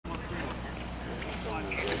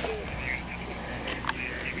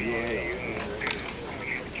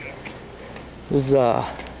This is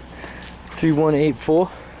 3184,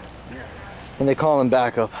 and they're calling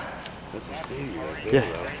backup. That's a Staties right Yeah.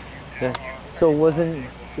 there, Yeah. So there's a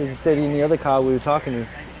Staties in the other car we were talking to? Yeah,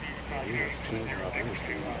 it's clean up in the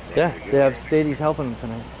Staties. Yeah, they have Staties helping them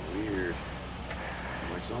tonight. Weird.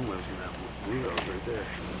 My son lives in that blue house right there.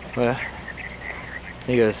 Yeah.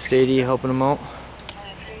 You got a Staties helping them out.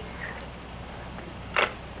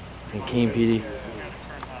 And KPD.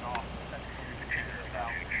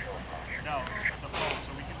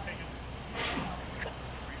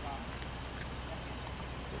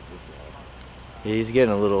 Yeah, he's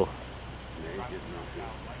getting a little,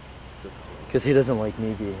 because he doesn't like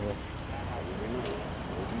me being here.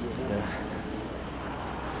 Yeah.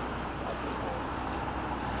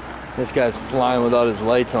 This guy's flying without his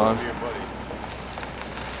lights on.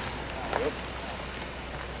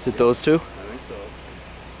 Is it those two? I think so.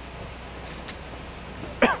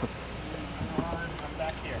 I'm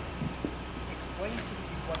back here. Explain to me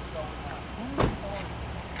what's going on. Who's calling?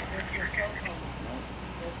 It's your cell phone.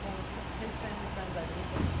 It's one of his family friends. I believe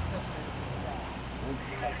it's his sister.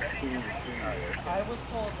 I was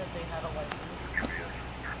told that they had a license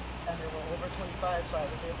and they were over 25, so I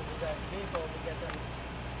was able to drive the vehicle to get them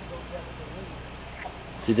to go get them to leave.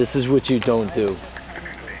 See, this is what you don't do.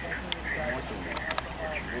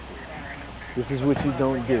 This is what you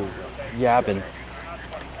don't do. Yapping.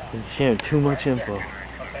 Just sharing too much info.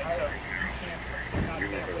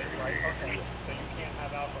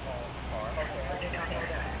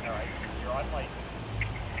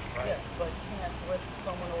 Yes, but can't with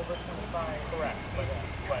someone over 25. Correct. But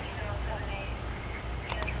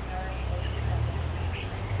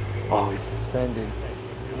Oh, he's suspended.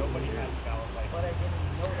 nobody has a valid license. But I didn't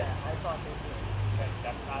know that. I thought they did.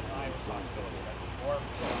 That's not my responsibility. That's your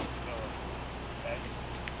responsibility. Okay?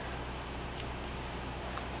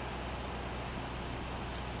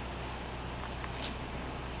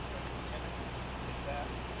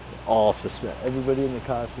 All suspended. Everybody in the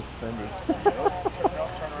car is suspended.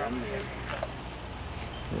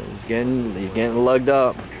 Yeah, he's getting lugged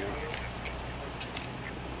up. Because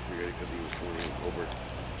he was 20 over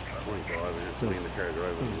 25 and had somebody in the car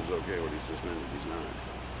driving. It was okay when he's suspended. He's not.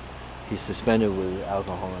 He's suspended with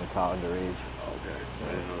alcohol in the car underage. Okay. I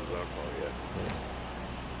didn't know it was alcohol yet.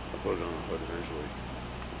 Yeah. I'll put it on the hood eventually. A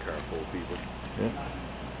car full of people. Yeah.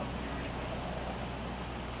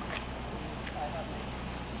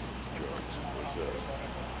 Drugs. What's this?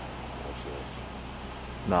 What's this?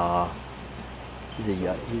 Nah. He's a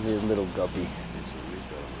little guppy. He's got a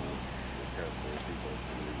car full of people.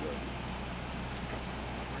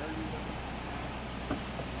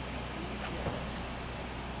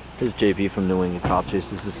 This is JP from New England Cop Chase.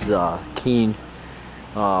 This is Keene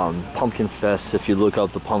Pumpkin Fest. If you look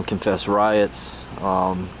up the Pumpkin Fest riots,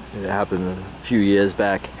 it happened a few years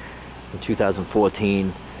back in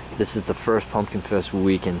 2014. This is the first Pumpkin Fest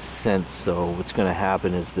weekend since, so what's going to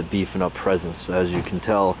happen is the beefing up presence. As you can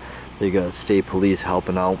tell, they got state police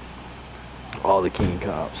helping out all the Keene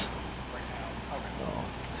cops.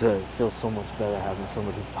 So it feels so much better having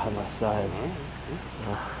somebody by my side.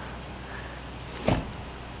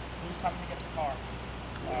 Time to get the car.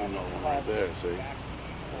 Another one right there, see?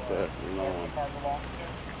 That, another one.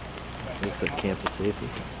 Looks like campus safety.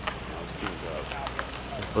 That was King's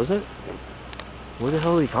house. Was it? Where the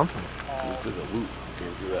hell did he come from? This is a loop.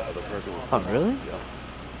 Came through that other parking lot. Oh, really? Yeah.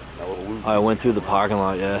 That little loop. I went through the parking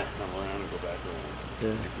lot, yeah. Come around and go back around.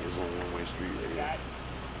 Yeah. There's only one-way street right here. I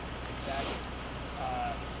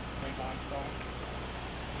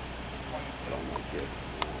don't like it.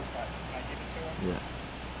 Yeah.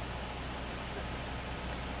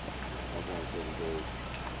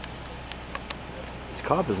 This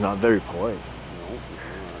cop is not very polite.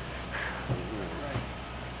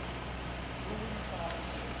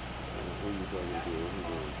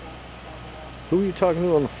 Who are you talking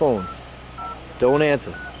to on the phone? Don't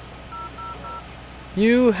answer.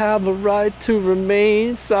 You have a right to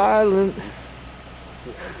remain silent.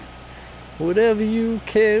 Whatever you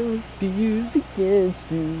can must be used against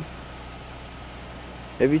you.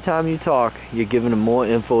 Every time you talk, you're giving them more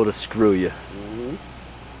info to screw you.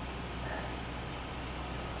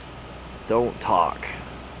 Don't talk.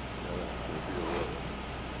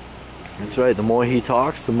 That's right, the more he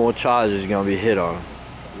talks, the more charges are going to be hit on him.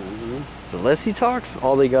 The less he talks,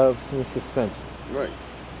 all they got is suspensions. Right.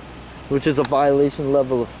 Which is a violation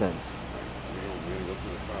level offense.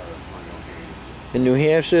 In New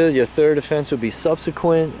Hampshire, your third offense would be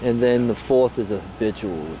subsequent, and then the fourth is a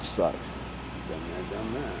habitual, which sucks.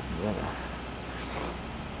 Done that. Yeah.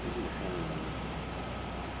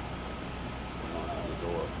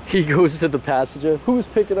 He goes to the passenger. Who's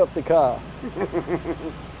picking up the car?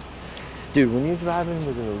 Dude, when you're driving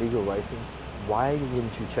with an illegal license, why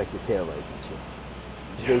wouldn't you check your tail lights and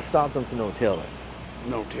shit? They stopped them for no tail lights.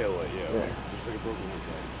 No tail light, yeah. Yeah. Right. Just like a broken one.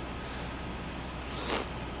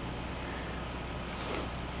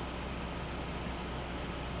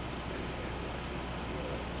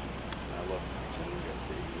 I love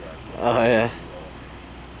Oh yeah.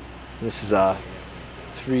 This is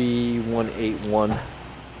 3181.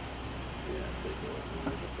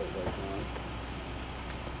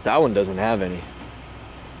 That one doesn't have any.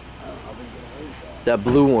 That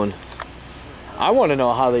blue one. I want to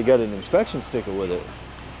know how they got an inspection sticker with it.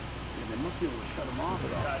 They must be able to shut them off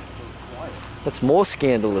without quiet. That's more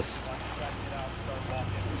scandalous.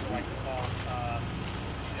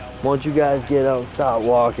 Why don't you guys get out and start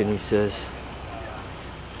walking, he says.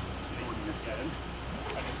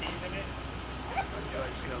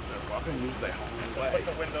 Put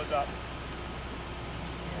the windows up.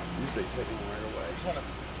 Usually take them right away.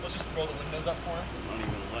 Let's just roll the windows up for him. Don't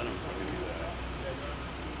even let them fucking do that.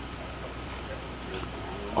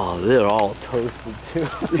 Oh, they're all toasted too.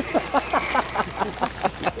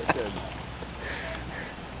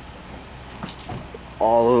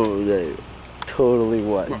 All over there. Totally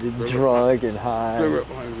what? Drunk and high. Cigarette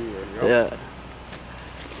behind me there. Yeah.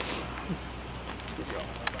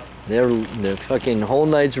 Their fucking whole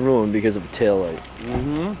night's ruined because of a taillight.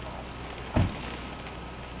 Mm-hmm.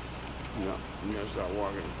 Yeah, you gotta start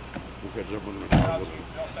walking. We'll catch up with them. You all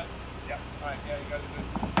set? Yep. All right, yeah, you guys are good.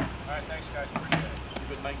 All right, thanks, guys. Appreciate it. You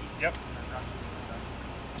good, Mikey? Yep.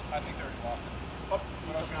 I think they're locked. Oh,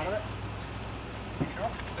 what else you out of it? You sure?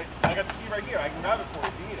 I got the key right here. I can grab it for you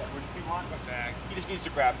if you need it. What do you want? The bag. He just needs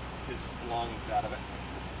to grab his belongings out of it.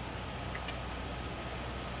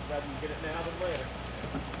 Rather than get it now than later.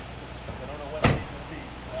 I don't know when it will be.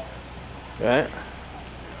 Right?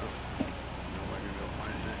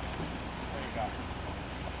 There you go.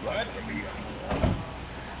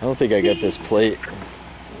 I don't think I got this plate.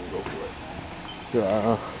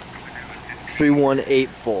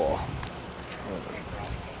 3184.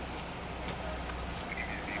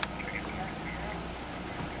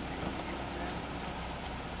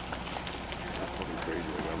 That's fucking crazy.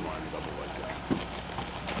 They got mine double like that.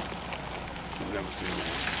 I've never seen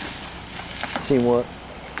that. Seen what?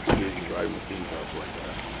 You driving with theme cars like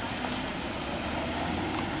that.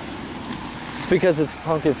 It's because it's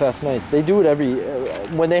Pumpkin Fest nights. They do it every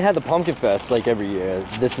when they had the Pumpkin Fest, like every year.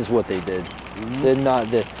 This is what they did. They're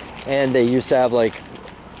not the, and they used to have like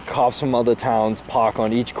cops from other towns park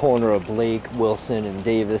on each corner of Blake, Wilson, and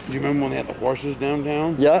Davis. Do you remember when they had the horses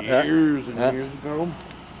downtown? Yeah. Years and years ago.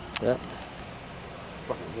 Yeah.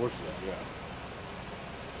 Fucking horses, yeah.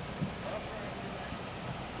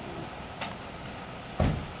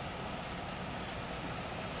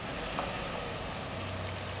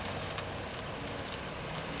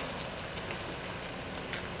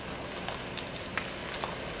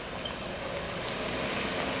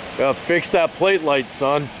 Gotta fix that plate light,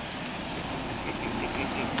 son.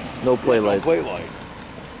 No plate lights. No plate light.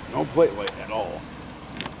 No plate light at all.